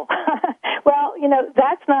horrible." Well,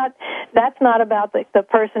 that's not about the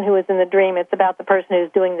person who is in the dream. It's about the person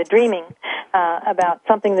who's doing the dreaming, about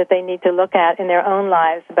something that they need to look at in their own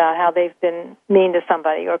lives about how they've been mean to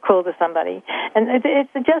somebody or cruel to somebody. And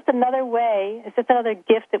it's just another way, it's just another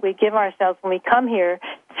gift that we give ourselves when we come here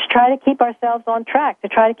to try to keep ourselves on track, to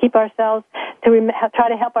try to keep ourselves, try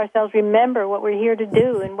to help ourselves remember what we're here to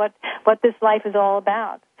do and what this life is all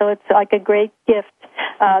about. So it's like a great gift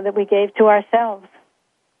that we gave to ourselves.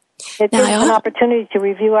 It's an opportunity to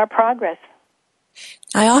review our progress.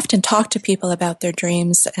 I often talk to people about their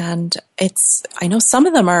dreams, and I know some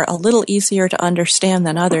of them are a little easier to understand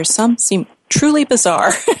than others. Some seem truly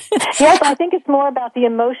bizarre. Yes, I think it's more about the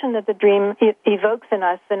emotion that the dream evokes in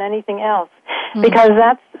us than anything else, because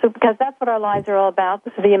that's what our lives are all about,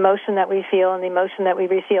 the emotion that we feel and the emotion that we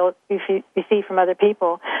receive from other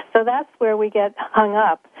people. So that's where we get hung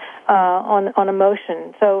up on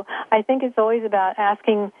emotion. So I think it's always about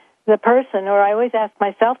asking the person, or I always ask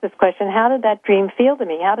myself this question, how did that dream feel to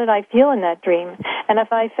me? How did I feel in that dream? And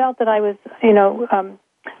if I felt that I was,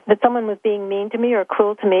 that someone was being mean to me or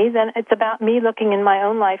cruel to me, then it's about me looking in my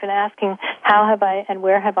own life and asking how have I and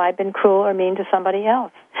where have I been cruel or mean to somebody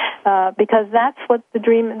else? Because that's what the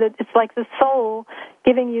dream, it's like the soul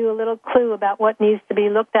giving you a little clue about what needs to be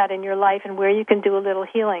looked at in your life and where you can do a little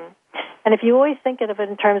healing. And if you always think of it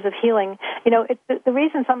in terms of healing, the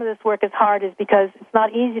reason some of this work is hard is because it's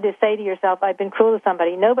not easy to say to yourself, I've been cruel to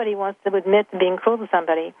somebody. Nobody wants to admit to being cruel to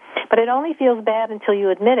somebody. But it only feels bad until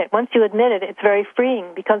you admit it. Once you admit it, it's very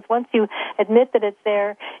freeing, because once you admit that it's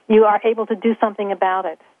there, you are able to do something about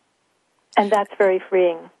it. And that's very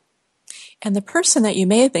freeing. And the person that you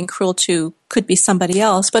may have been cruel to could be somebody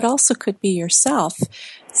else, but also could be yourself.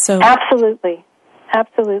 So Absolutely.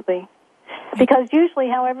 Absolutely. Because usually,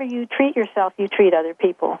 however you treat yourself, you treat other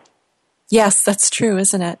people. Yes, that's true,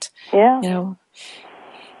 isn't it? Yeah.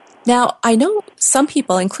 Now, I know some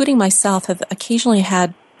people, including myself, have occasionally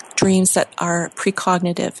had dreams that are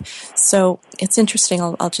precognitive. So it's interesting.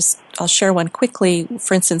 I'll share one quickly.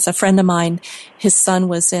 For instance, a friend of mine, his son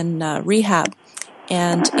was in rehab.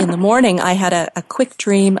 And in the morning, I had a quick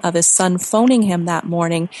dream of his son phoning him that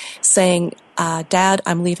morning saying, Dad,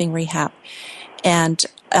 I'm leaving rehab. And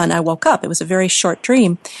I woke up. It was a very short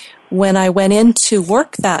dream. When I went into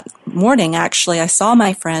work that morning, actually, I saw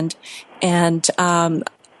my friend, and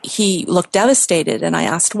he looked devastated, and I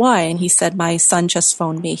asked why, and he said, my son just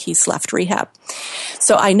phoned me. He's left rehab.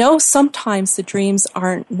 So I know sometimes the dreams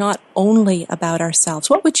are not only about ourselves.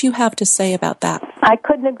 What would you have to say about that? I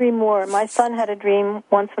couldn't agree more. My son had a dream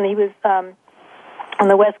once when he was on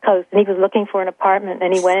the West Coast, and he was looking for an apartment,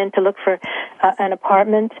 and he went in to look for an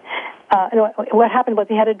apartment. What happened was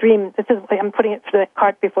he had a dream. I'm putting it for the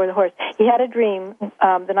cart before the horse. He had a dream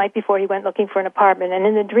the night before he went looking for an apartment, and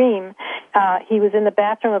in the dream, he was in the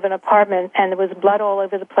bathroom of an apartment, and there was blood all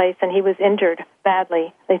over the place, and he was injured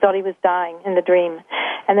badly. They thought he was dying in the dream.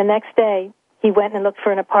 And the next day, he went and looked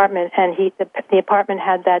for an apartment, and the apartment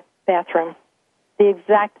had that bathroom, the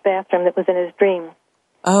exact bathroom that was in his dream.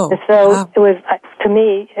 Oh, and so wow. It was to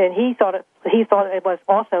me, and he thought it was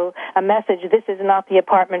also a message. This is not the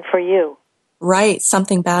apartment for you. Right,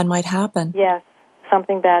 something bad might happen. Yes,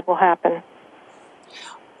 something bad will happen.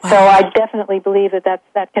 Wow. So I definitely believe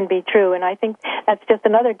that can be true, and I think that's just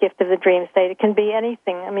another gift of the dream state. It can be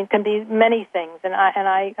anything. I mean, it can be many things, and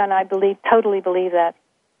I totally believe that.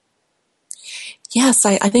 Yes,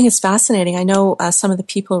 I think it's fascinating. I know some of the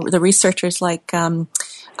people, the researchers like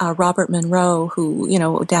Robert Monroe, who,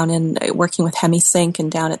 down in working with Hemisync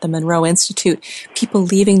and down at the Monroe Institute, people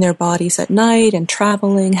leaving their bodies at night and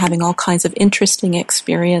traveling, having all kinds of interesting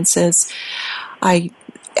experiences. I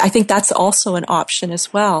think that's also an option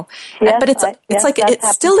as well. Yes, but it's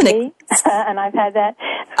still an and I've had that.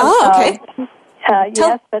 Oh, okay.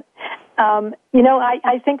 Yes, but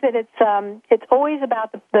I think that it's always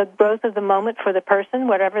about the growth of the moment for the person,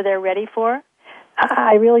 whatever they're ready for.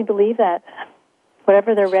 I really believe that.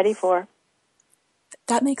 Whatever they're ready for.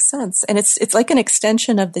 That makes sense. And it's like an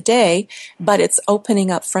extension of the day, but it's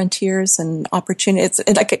opening up frontiers and opportunities.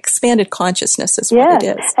 It's like expanded consciousness is what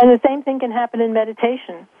it is. And the same thing can happen in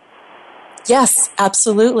meditation. Yes,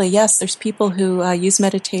 absolutely. Yes, there's people who use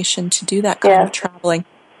meditation to do that kind of traveling.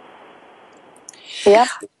 Yeah.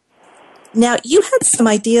 Now, you had some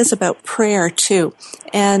ideas about prayer, too.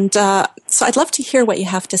 And so I'd love to hear what you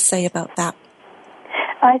have to say about that.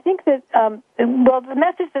 I think that, the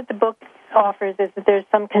message that the book offers is that there's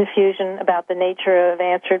some confusion about the nature of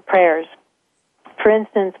answered prayers. For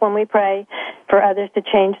instance, when we pray for others to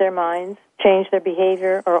change their minds, change their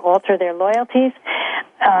behavior, or alter their loyalties,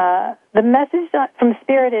 the message from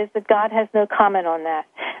Spirit is that God has no comment on that.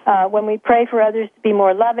 When we pray for others to be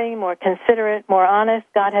more loving, more considerate, more honest,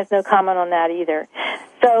 God has no comment on that either.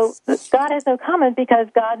 So God has no comment because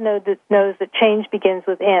God knows that change begins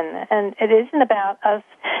within. And it isn't about us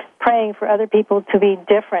praying for other people to be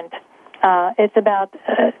different. It's about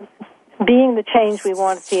being the change we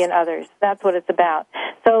want to see in others. That's what it's about.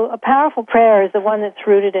 So a powerful prayer is the one that's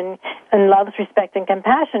rooted in love, respect, and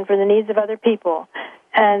compassion for the needs of other people.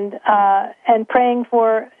 And praying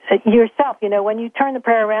for yourself. When you turn the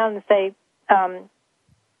prayer around and say,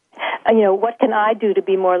 what can I do to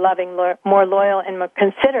be more loving, more loyal, and more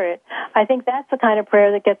considerate? I think that's the kind of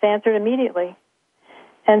prayer that gets answered immediately.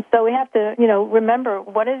 And so we have to, remember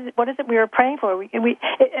what is it we are praying for.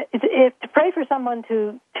 To pray for someone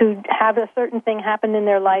to have a certain thing happen in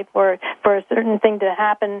their life, or for a certain thing to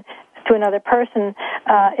happen to another person,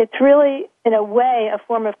 it's really, in a way, a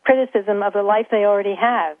form of criticism of the life they already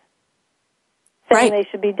have. saying they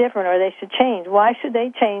should be different or they should change. Why should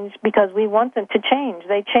they change? Because we want them to change.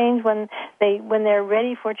 They change when they're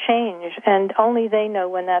ready for change, and only they know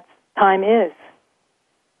when that time is.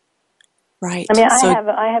 Right. I mean,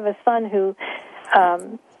 I have a son who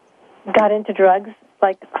got into drugs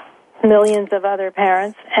like millions of other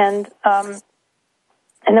parents, and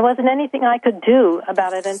there wasn't anything I could do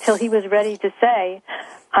about it until he was ready to say,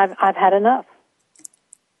 I've had enough.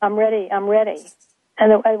 I'm ready. And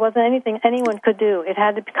there wasn't anything anyone could do. It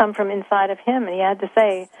had to come from inside of him, and he had to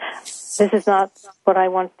say, this is not what I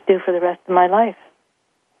want to do for the rest of my life.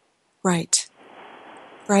 Right.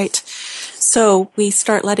 So we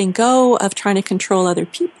start letting go of trying to control other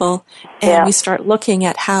people, and we start looking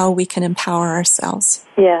at how we can empower ourselves.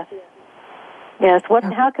 Yes.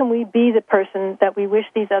 How can we be the person that we wish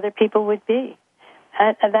these other people would be?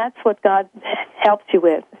 And that's what God helps you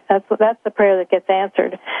with. That's the prayer that gets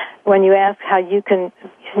answered when you ask how you can,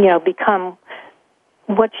 become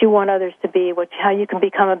what you want others to be, how you can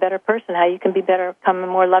become a better person, how you can become a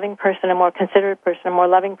more loving person, a more considerate person, a more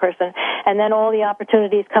loving person, and then all the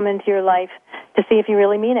opportunities come into your life to see if you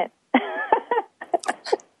really mean it.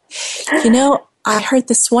 I heard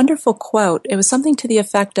this wonderful quote. It was something to the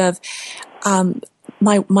effect of,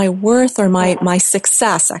 my worth or my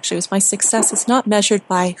success, actually, it was my success is not measured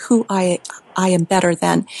by who I am better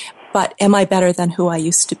than, but am I better than who I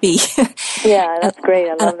used to be? Yeah, that's great.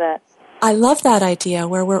 I love that. I love that idea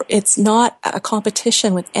where it's not a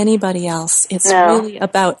competition with anybody else. It's really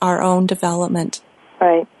about our own development.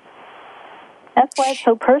 Right. That's why it's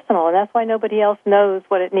so personal, and that's why nobody else knows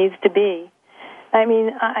what it needs to be. I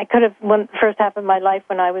mean, I could have, the first half of my life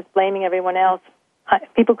when I was blaming everyone else,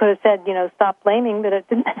 people could have said, stop blaming, but it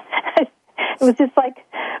didn't. It was just like,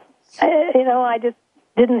 I just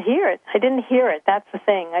didn't hear it. I didn't hear it. That's the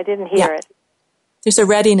thing. I didn't hear it. There's a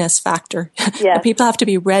readiness factor. Yes. People have to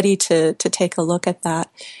be ready to take a look at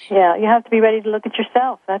that. Yeah, you have to be ready to look at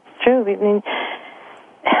yourself. That's true. I mean,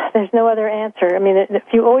 there's no other answer. I mean, if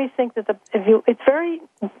you always think that it's very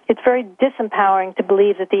disempowering to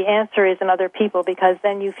believe that the answer is in other people, because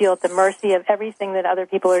then you feel at the mercy of everything that other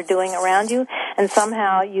people are doing around you, and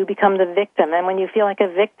somehow you become the victim. And when you feel like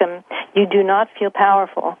a victim, you do not feel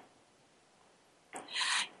powerful.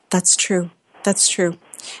 That's true.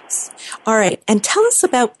 All right, and tell us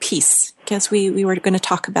about peace, because we were going to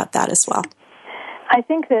talk about that as well. I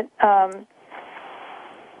think that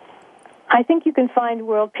you can find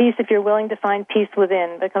world peace if you're willing to find peace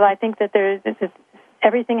within, because I think that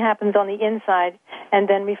everything happens on the inside and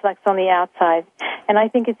then reflects on the outside. And I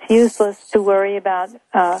think it's useless to worry about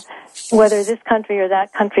whether this country or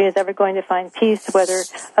that country is ever going to find peace, whether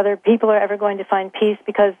other people are ever going to find peace,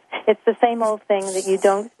 because it's the same old thing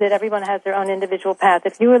that everyone has their own individual path.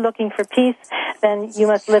 If you are looking for peace, then you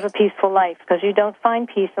must live a peaceful life, because you don't find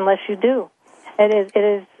peace unless you do. It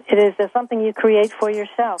is something you create for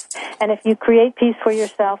yourself. And if you create peace for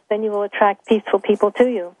yourself, then you will attract peaceful people to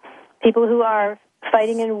you. People who are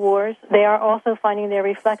fighting in wars, they are also finding their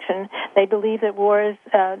reflection. They believe that war is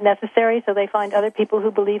necessary, so they find other people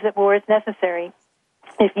who believe that war is necessary.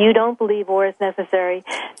 If you don't believe war is necessary,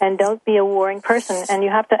 and don't be a warring person, and you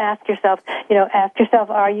have to ask yourself,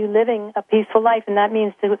 are you living a peaceful life? And that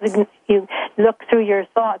means you look through your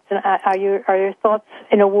thoughts, and are your thoughts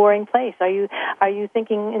in a warring place? Are you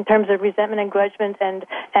thinking in terms of resentment and grudgment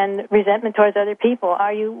and resentment towards other people?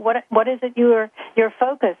 Are you what is it your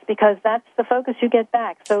focus? Because that's the focus you get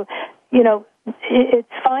back. So,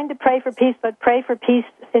 it's fine to pray for peace, but pray for peace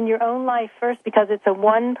in your own life first, because it's a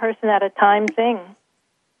one person at a time thing.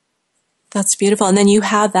 That's beautiful. And then you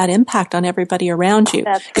have that impact on everybody around you.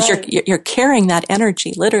 That's because right. you're carrying that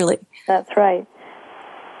energy, literally. That's right.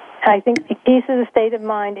 I think peace is a state of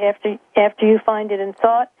mind. After you find it in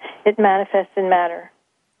thought, it manifests in matter.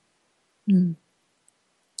 Mm.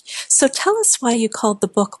 So tell us why you called the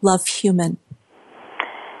book Love Human.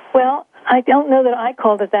 Well, I don't know that I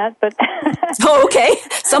called it that, but... Oh, okay.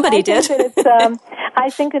 Somebody did. I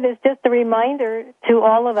think it is just a reminder to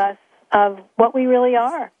all of us of what we really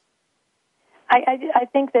are. I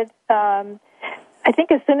think that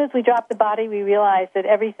as soon as we drop the body, we realize that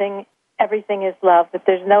everything is love. That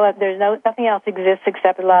nothing else exists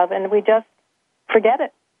except love, and we just forget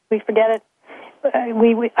it. We forget it.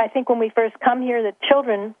 I think when we first come here, that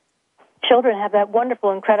children have that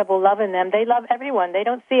wonderful, incredible love in them. They love everyone. They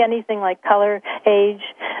don't see anything like color, age,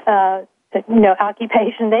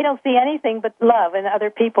 occupation. They don't see anything but love in other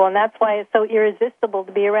people, and that's why it's so irresistible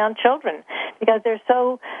to be around children, because they're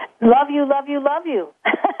so love you, love you, love you.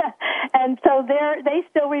 And so they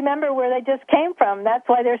still remember where they just came from. That's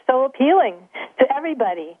why they're so appealing to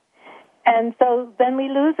everybody. And so then we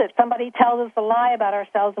lose it. Somebody tells us a lie about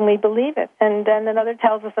ourselves and we believe it. And then another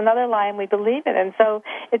tells us another lie and we believe it. And so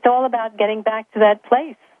it's all about getting back to that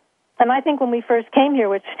place. And I think when we first came here,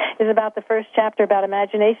 which is about the first chapter about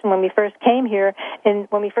imagination, when we first came here,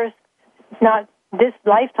 not this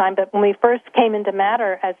lifetime, but when we first came into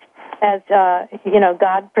matter as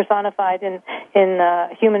God personified in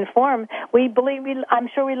human form, I'm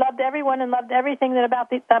sure we loved everyone and loved everything about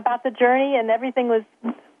the journey, and everything was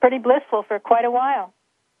pretty blissful for quite a while.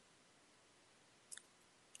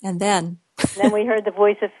 And then we heard the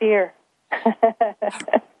voice of fear.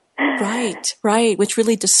 Right, which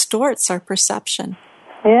really distorts our perception.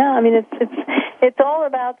 Yeah, I mean it's all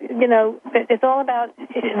about it's all about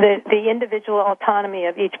the individual autonomy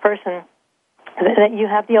of each person. That you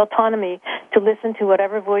have the autonomy to listen to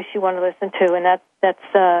whatever voice you want to listen to, and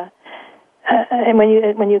and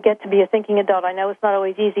when you get to be a thinking adult, I know it's not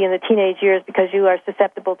always easy in the teenage years because you are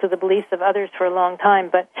susceptible to the beliefs of others for a long time,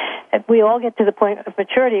 but we all get to the point of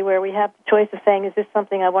maturity where we have the choice of saying, is this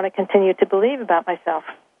something I want to continue to believe about myself?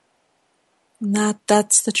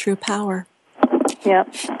 That's the true power. Yeah.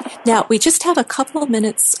 Now, we just have a couple of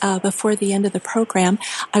minutes before the end of the program.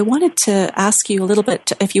 I wanted to ask you a little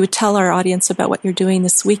bit, if you would tell our audience about what you're doing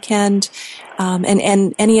this weekend,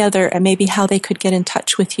 and any other, and maybe how they could get in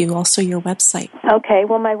touch with you, also your website. Okay,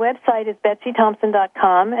 well, my website is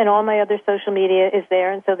BetsyThompson.com, and all my other social media is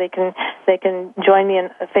there, and so they can join me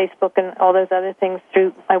on Facebook and all those other things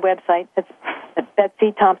through my website. It's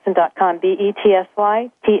BetsyThompson.com,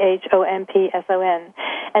 BetsyThompson.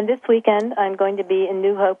 And this weekend, I'm going to be in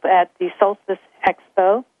New Hope at the Solstice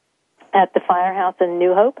Expo at the Firehouse in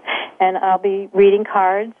New Hope, and I'll be reading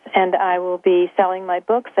cards, and I will be selling my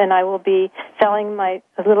books, and I will be selling my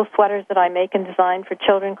little sweaters that I make and design for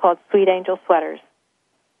children called Sweet Angel Sweaters.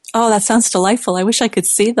 Oh, that sounds delightful. I wish I could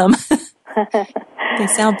see them. They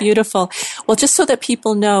sound beautiful. Well, just so that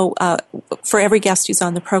people know, for every guest who's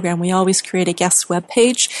on the program, we always create a guest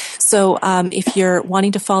webpage. So if you're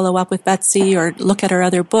wanting to follow up with Betsy or look at her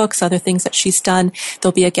other books, other things that she's done,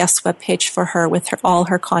 there'll be a guest webpage for her with all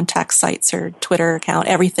her contact sites, her Twitter account.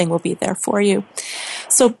 Everything will be there for you.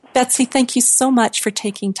 So, Betsy, thank you so much for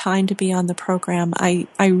taking time to be on the program. I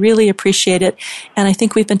really appreciate it. And I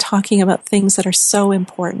think we've been talking about things that are so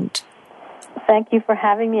important. Thank you for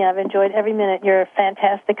having me. I've enjoyed every minute. You're a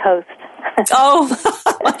fantastic host. Oh,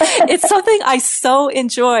 it's something I so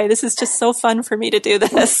enjoy. This is just so fun for me to do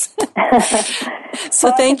this. So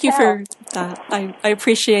well, thank you for that. I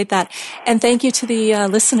appreciate that. And thank you to the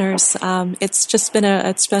listeners. It's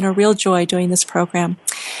been a real joy doing this program.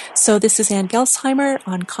 So this is Ann Gelsheimer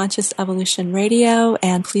on Conscious Evolution Radio,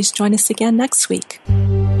 and please join us again next week.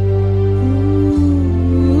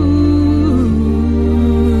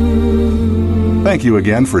 Thank you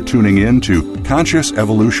again for tuning in to Conscious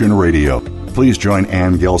Evolution Radio. Please join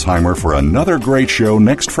Ann Gelsheimer for another great show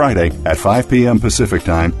next Friday at 5 p.m. Pacific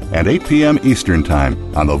Time and 8 p.m. Eastern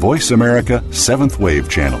Time on the Voice America 7th Wave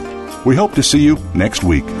channel. We hope to see you next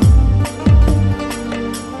week.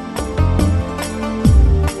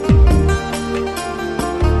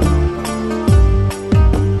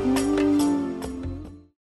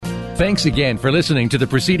 Thanks again for listening to the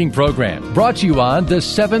preceding program, brought to you on the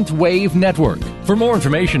 7th Wave Network. For more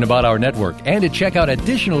information about our network and to check out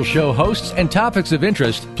additional show hosts and topics of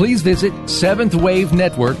interest, please visit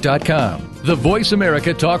 7thwavenetwork.com. The Voice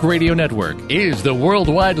America Talk Radio Network is the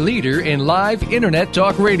worldwide leader in live Internet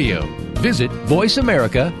talk radio. Visit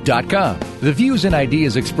voiceamerica.com. The views and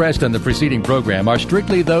ideas expressed on the preceding program are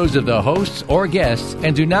strictly those of the hosts or guests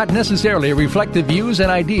and do not necessarily reflect the views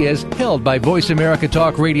and ideas held by Voice America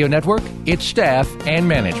Talk Radio Network, its staff, and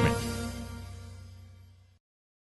management.